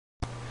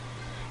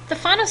The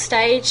final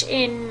stage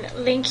in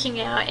linking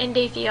our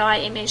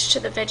NDVI image to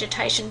the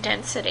vegetation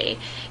density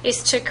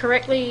is to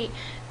correctly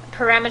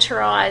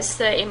parameterize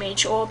the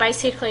image, or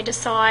basically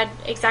decide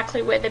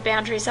exactly where the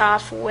boundaries are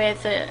for where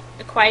the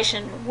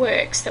equation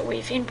works that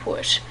we've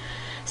input.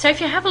 So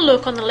if you have a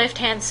look on the left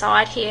hand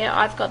side here,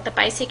 I've got the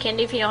basic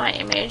NDVI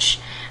image,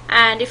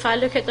 and if I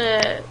look at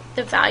the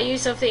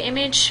values of the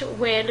image,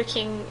 we're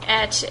looking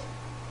at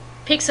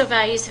pixel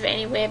values of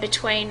anywhere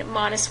between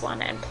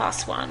 -1 and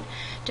 +1,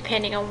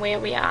 depending on where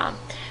we are.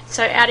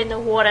 So out in the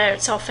water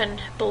it's often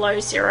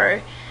below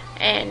 0,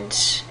 and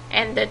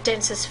the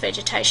densest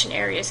vegetation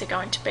areas are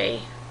going to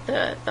be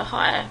the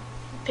higher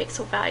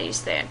pixel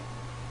values there.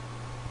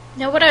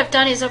 Now what I've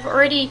done is I've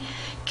already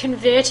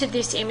converted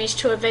this image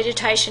to a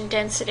vegetation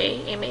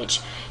density image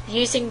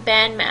using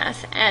band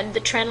math and the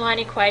trendline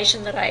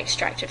equation that I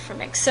extracted from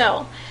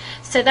Excel.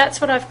 So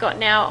that's what I've got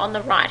now on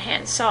the right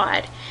hand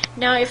side.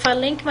 Now if I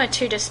link my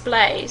two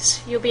displays,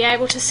 you'll be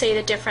able to see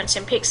the difference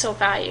in pixel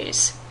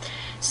values.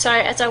 So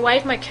as I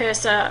wave my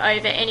cursor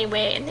over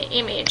anywhere in the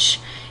image,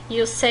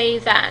 you'll see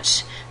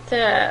that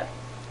the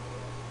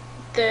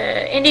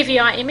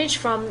NDVI image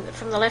from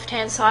the left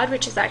hand side,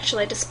 which is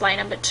actually display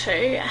number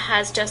 2,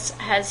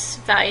 has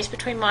values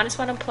between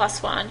 -1 and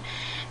 +1,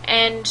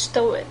 and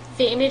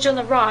the image on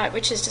the right,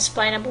 which is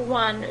display number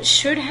 1,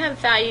 should have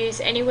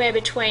values anywhere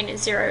between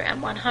 0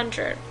 and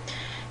 100.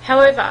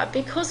 However,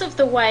 because of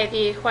the way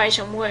the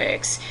equation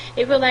works,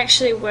 it will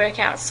actually work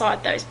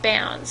outside those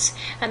bounds,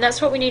 and that's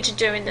what we need to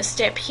do in the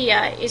step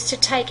here, is to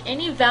take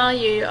any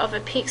value of a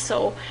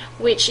pixel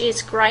which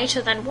is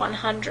greater than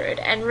 100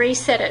 and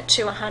reset it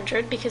to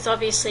 100, because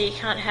obviously you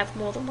can't have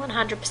more than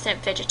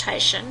 100%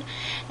 vegetation,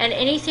 and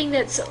anything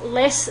that's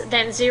less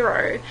than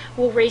 0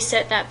 will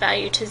reset that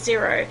value to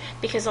 0,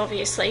 because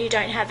obviously you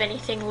don't have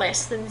anything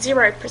less than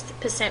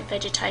 0%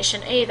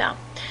 vegetation either.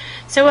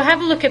 So we'll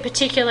have a look at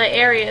particular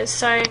areas.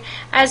 So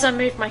as I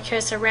move my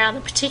cursor around,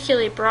 the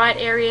particularly bright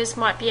areas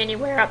might be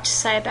anywhere up to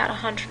say about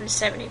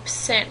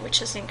 170%,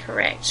 which is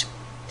incorrect.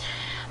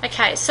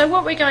 Okay, so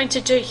what we're going to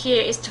do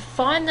here is to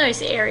find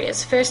those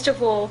areas, first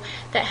of all,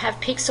 that have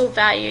pixel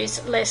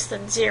values less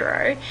than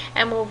 0,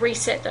 and we'll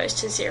reset those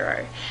to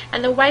 0.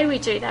 And the way we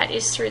do that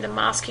is through the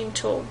masking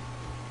tool.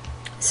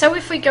 So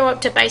if we go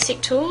up to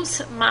Basic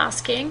Tools,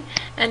 Masking,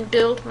 and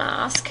Build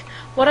Mask,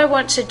 what I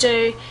want to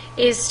do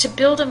is to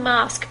build a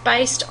mask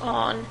based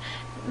on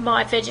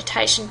my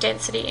vegetation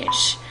density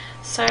image.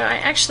 So I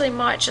actually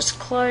might just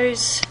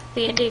close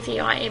the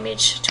NDVI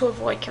image to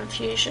avoid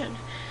confusion.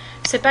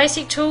 So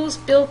Basic Tools,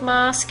 Build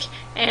Mask,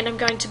 and I'm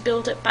going to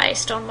build it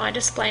based on my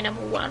display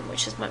number 1,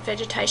 which is my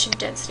vegetation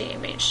density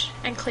image,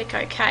 and click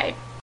OK.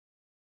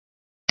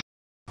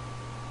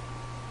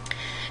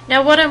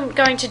 Now what I'm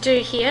going to do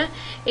here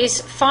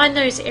is find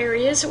those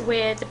areas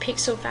where the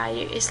pixel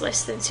value is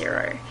less than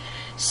 0.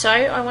 So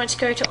I want to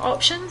go to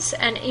Options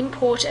and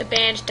import a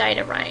band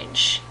data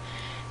range.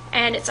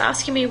 And it's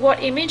asking me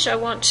what image I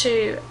want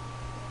to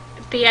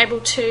be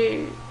able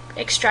to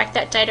extract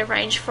that data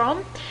range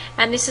from.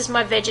 And this is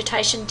my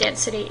vegetation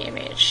density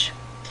image.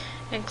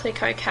 And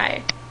click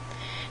OK.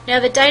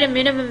 Now the data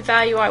minimum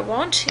value I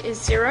want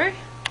is 0.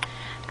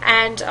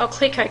 And I'll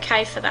click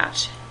OK for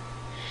that.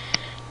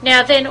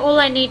 Now then all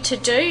I need to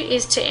do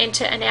is to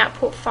enter an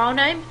output file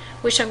name,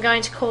 which I'm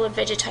going to call a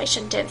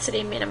vegetation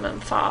density minimum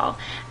file,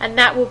 and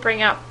that will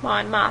bring up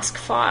my mask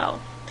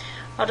file.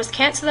 I'll just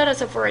cancel that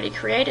as I've already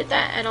created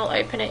that, and I'll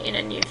open it in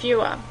a new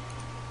viewer.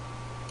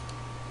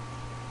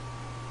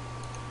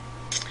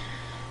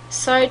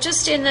 So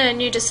just in the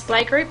new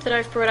display group that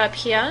I've brought up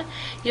here,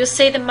 you'll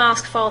see the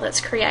mask file that's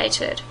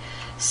created.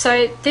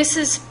 So this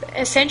is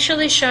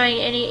essentially showing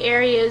any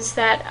areas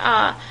that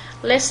are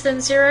less than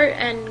 0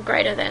 and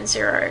greater than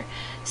 0.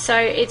 So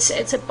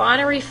it's a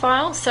binary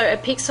file, so a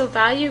pixel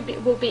value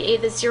will be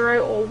either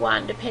 0 or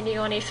 1 depending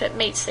on if it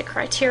meets the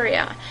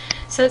criteria.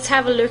 So let's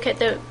have a look at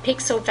the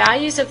pixel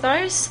values of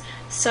those.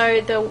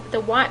 So the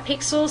white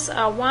pixels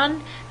are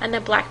 1 and the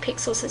black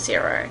pixels are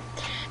 0.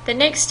 The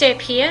next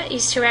step here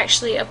is to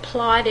actually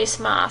apply this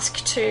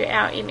mask to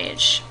our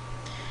image.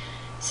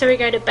 So we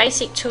go to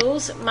Basic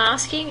Tools,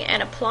 Masking,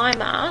 and Apply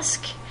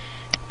Mask,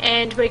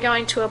 and we're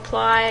going to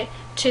apply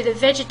to the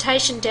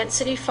vegetation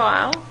density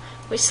file.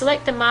 We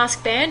select the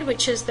mask band,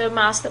 which is the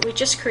mask that we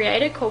just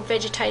created called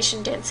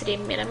vegetation density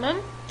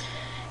minimum,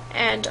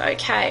 and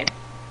OK.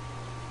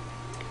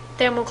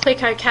 Then we'll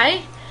click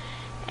OK,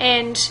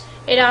 and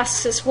it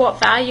asks us what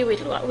value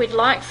we'd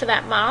like for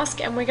that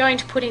mask, and we're going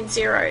to put in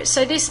 0.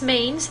 So this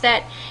means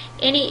that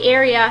any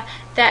area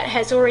that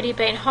has already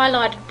been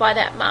highlighted by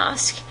that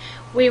mask,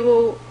 we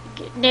will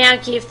now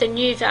give the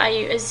new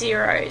value as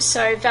 0.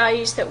 So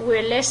values that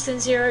were less than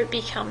 0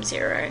 become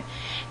 0.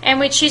 And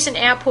we choose an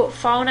output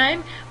file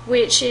name,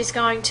 which is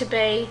going to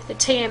be the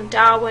TM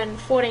Darwin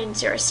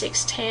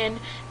 140610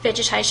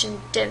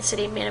 vegetation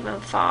density minimum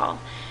file.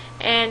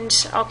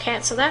 And I'll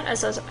cancel that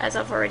as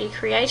I've already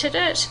created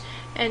it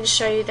and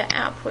show you the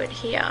output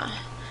here.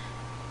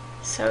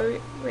 So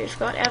we've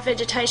got our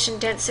vegetation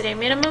density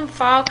minimum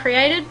file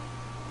created,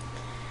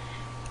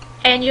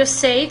 and you'll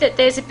see that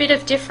there's a bit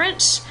of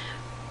difference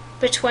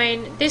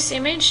between this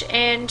image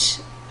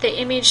and the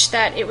image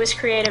that it was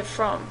created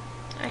from.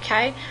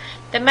 Okay,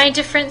 the main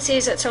difference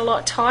is it's a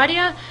lot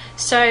tidier.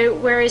 So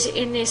whereas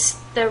in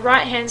the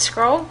right hand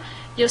scroll,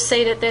 you'll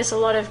see that there's a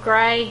lot of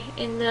grey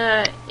in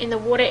the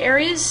water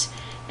areas,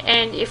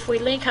 and if we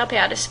link up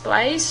our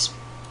displays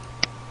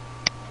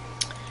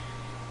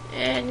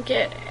and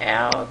get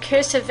our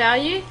cursor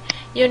value,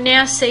 you'll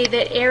now see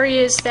that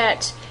areas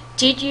that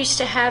did used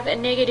to have a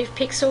negative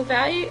pixel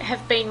value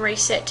have been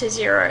reset to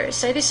 0.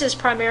 So this is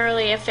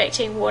primarily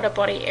affecting water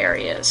body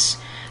areas.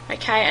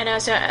 Okay, and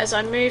as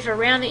I move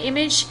around the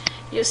image,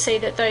 you'll see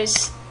that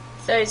those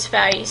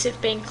values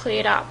have been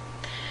cleared up.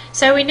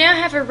 So we now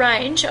have a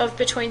range of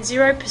between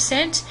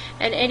 0%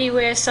 and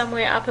anywhere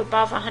somewhere up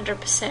above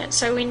 100%.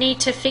 So we need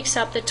to fix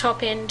up the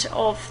top end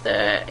of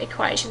the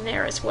equation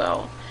there as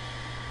well.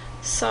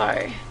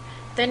 So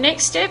the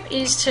next step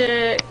is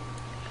to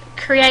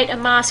create a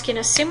mask in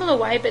a similar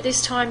way, but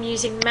this time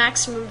using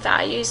maximum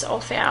values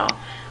of our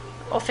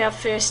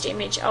first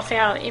image, of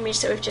our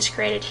image that we've just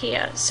created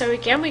here. So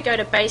again, we go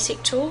to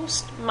Basic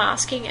Tools,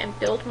 Masking, and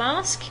Build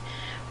Mask.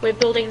 We're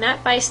building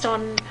that based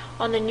on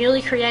the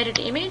newly created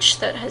image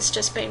that has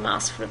just been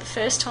masked for the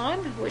first time,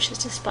 which is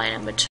display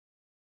number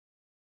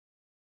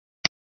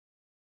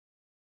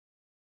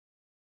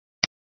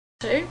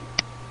 2.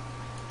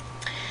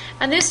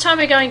 And this time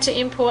we're going to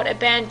import a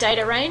band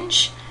data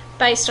range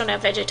based on our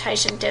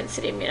vegetation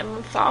density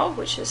minimum file,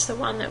 which is the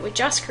one that we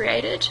just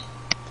created.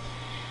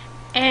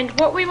 And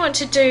what we want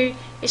to do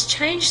is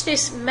change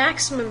this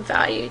maximum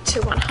value to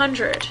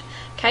 100.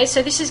 Okay,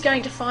 so this is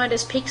going to find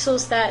us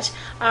pixels that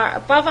are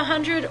above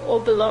 100 or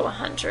below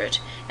 100.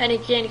 And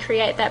again,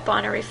 create that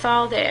binary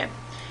file there.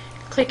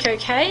 Click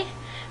OK,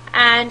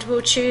 and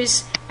we'll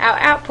choose our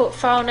output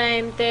file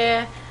name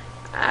there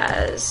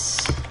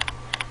as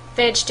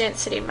veg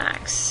density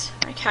max.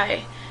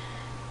 Okay,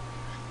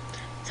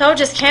 so I'll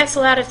just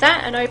cancel out of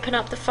that and open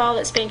up the file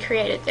that's been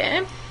created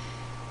there.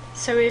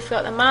 So we've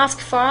got the mask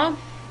file,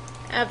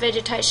 our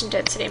vegetation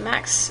density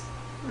max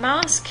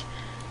mask,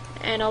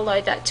 and I'll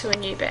load that to a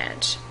new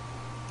band,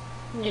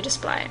 new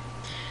display.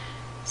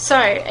 So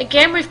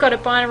again, we've got a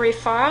binary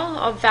file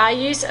of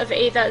values of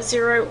either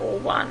 0 or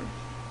 1.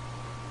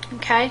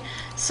 Okay,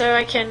 so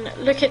I can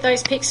look at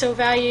those pixel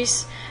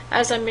values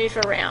as I move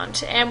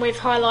around, and we've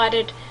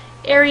highlighted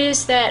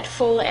areas that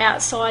fall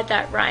outside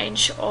that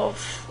range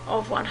of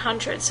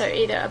 100, so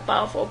either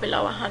above or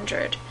below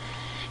 100.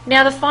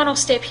 Now the final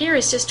step here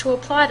is just to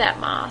apply that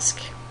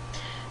mask.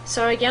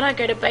 So again, I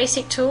go to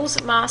Basic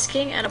Tools,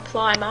 Masking, and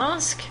Apply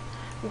Mask.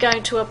 I'm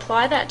going to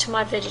apply that to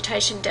my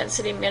vegetation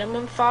density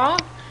minimum file.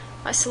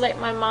 I select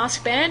my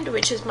mask band,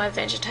 which is my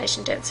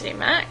vegetation density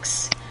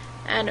max,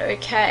 and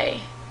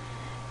OK.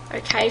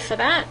 OK for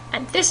that.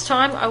 And this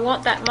time I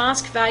want that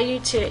mask value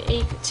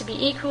to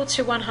be equal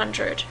to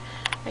 100.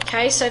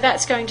 Okay, so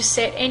that's going to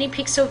set any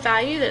pixel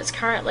value that's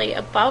currently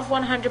above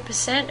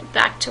 100%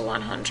 back to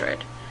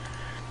 100.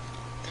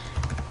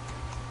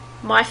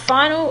 My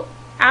final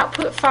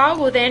output file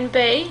will then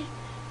be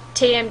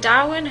TM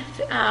Darwin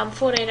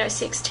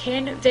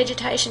 140610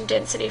 vegetation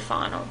density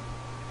final.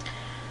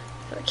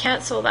 So I'll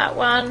cancel that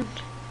one,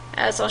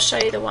 as I'll show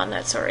you the one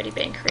that's already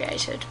been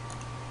created.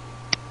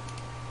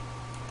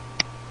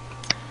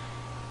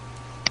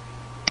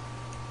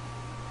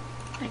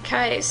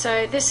 Okay,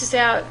 so this is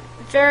our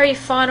very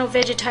final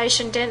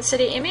vegetation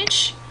density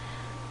image.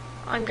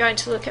 I'm going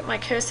to look at my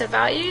cursor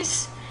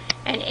values,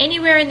 and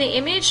anywhere in the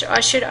image I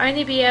should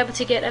only be able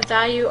to get a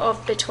value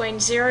of between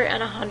 0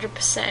 and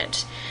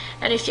 100%.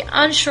 And if you're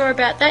unsure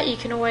about that, you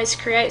can always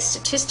create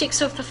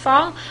statistics of the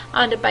file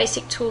under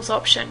Basic Tools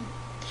option.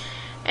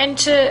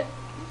 And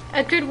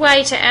a good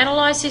way to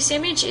analyze this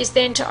image is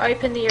then to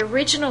open the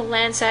original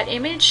Landsat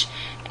image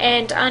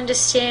and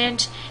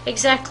understand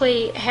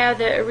exactly how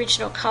the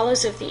original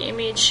colors of the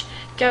image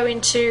go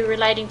into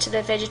relating to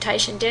the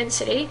vegetation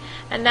density,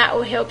 and that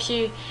will help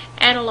you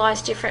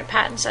analyze different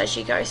patterns as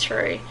you go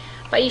through.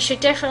 But you should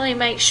definitely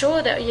make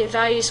sure that your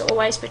value is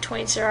always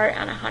between 0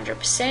 and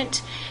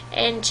 100%,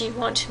 and you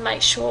want to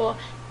make sure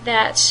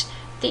that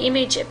the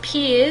image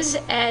appears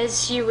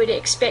as you would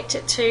expect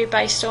it to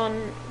based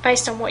on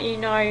what you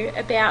know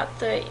about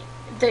the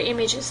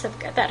images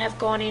that have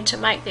gone in to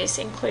make this,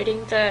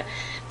 including the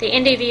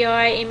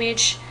NDVI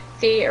image,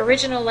 the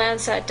original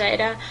Landsat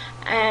data,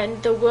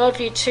 and the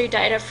WorldView 2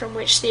 data from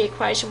which the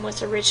equation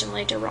was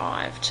originally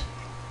derived.